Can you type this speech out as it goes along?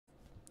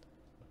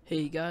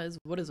Hey guys,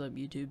 what is up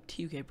YouTube?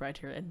 TUK Bright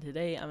here, and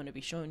today I'm going to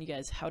be showing you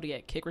guys how to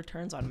get kick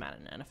returns on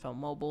Madden NFL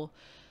Mobile.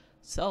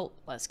 So,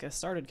 let's get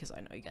started, because I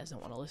know you guys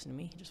don't want to listen to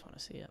me, you just want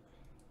to see it.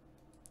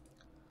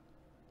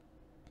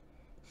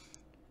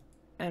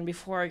 And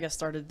before I get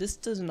started, this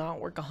does not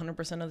work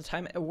 100% of the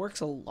time. It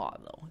works a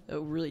lot though,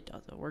 it really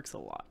does, it works a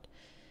lot.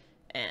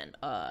 And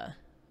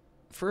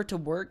for it to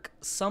work,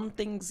 some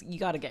things you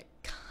gotta get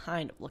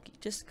kind of lucky,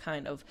 just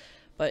kind of,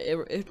 but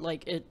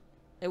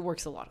it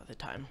works a lot of the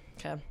time,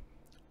 okay?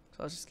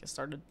 So let's just get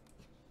started.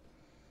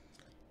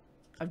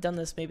 I've done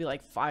this maybe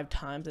like 5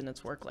 times and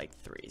it's worked like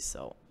 3,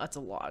 so that's a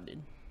lot,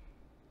 dude.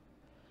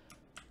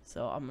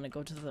 So I'm gonna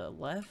go to the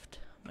left,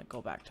 I'm gonna go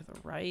back to the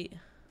right,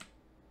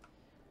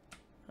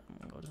 I'm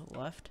gonna go to the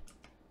left,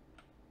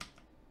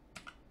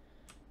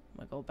 I'm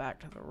gonna go back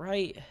to the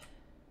right,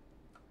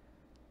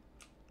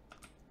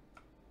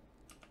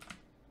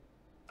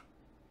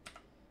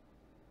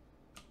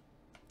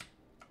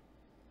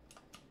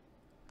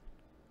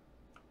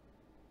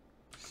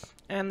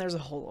 and there's a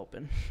hole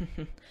open.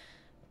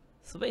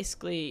 So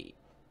basically,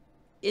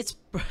 it's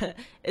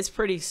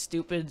pretty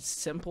stupidly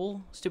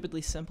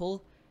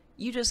simple.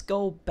 You just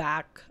go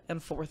back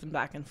and forth and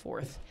back and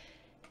forth,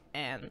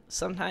 and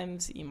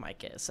sometimes you might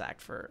get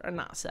sacked for, or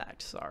not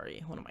sacked,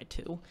 sorry, one of my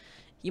two.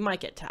 You might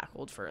get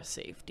tackled for a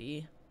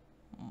safety,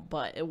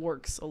 but it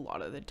works a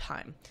lot of the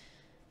time.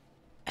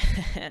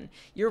 And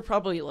you're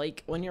probably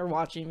like, when you're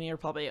watching me, you're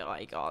probably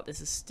like, oh,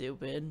 this is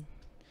stupid.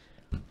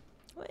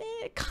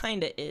 It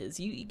kind of is.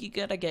 You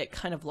gotta get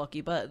kind of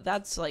lucky, but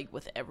that's like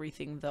with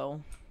everything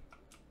though.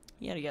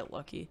 You gotta get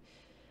lucky.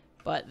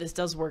 But this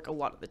does work a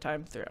lot of the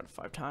time, 3 out of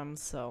 5 times.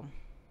 So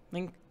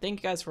thank you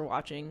guys for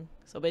watching.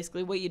 So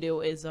basically what you do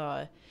is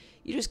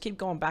you just keep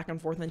going back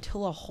and forth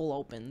until a hole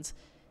opens.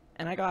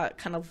 And I got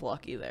kind of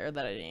lucky there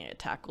that I didn't get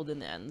tackled in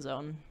the end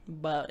zone,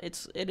 but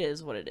it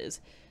is what it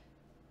is.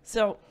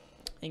 So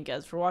thank you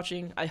guys for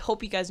watching. I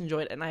hope you guys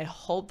enjoyed, and I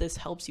hope this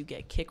helps you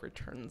get kick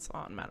returns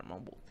on Madden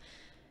Mobile.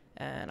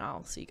 And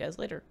I'll see you guys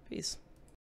later. Peace.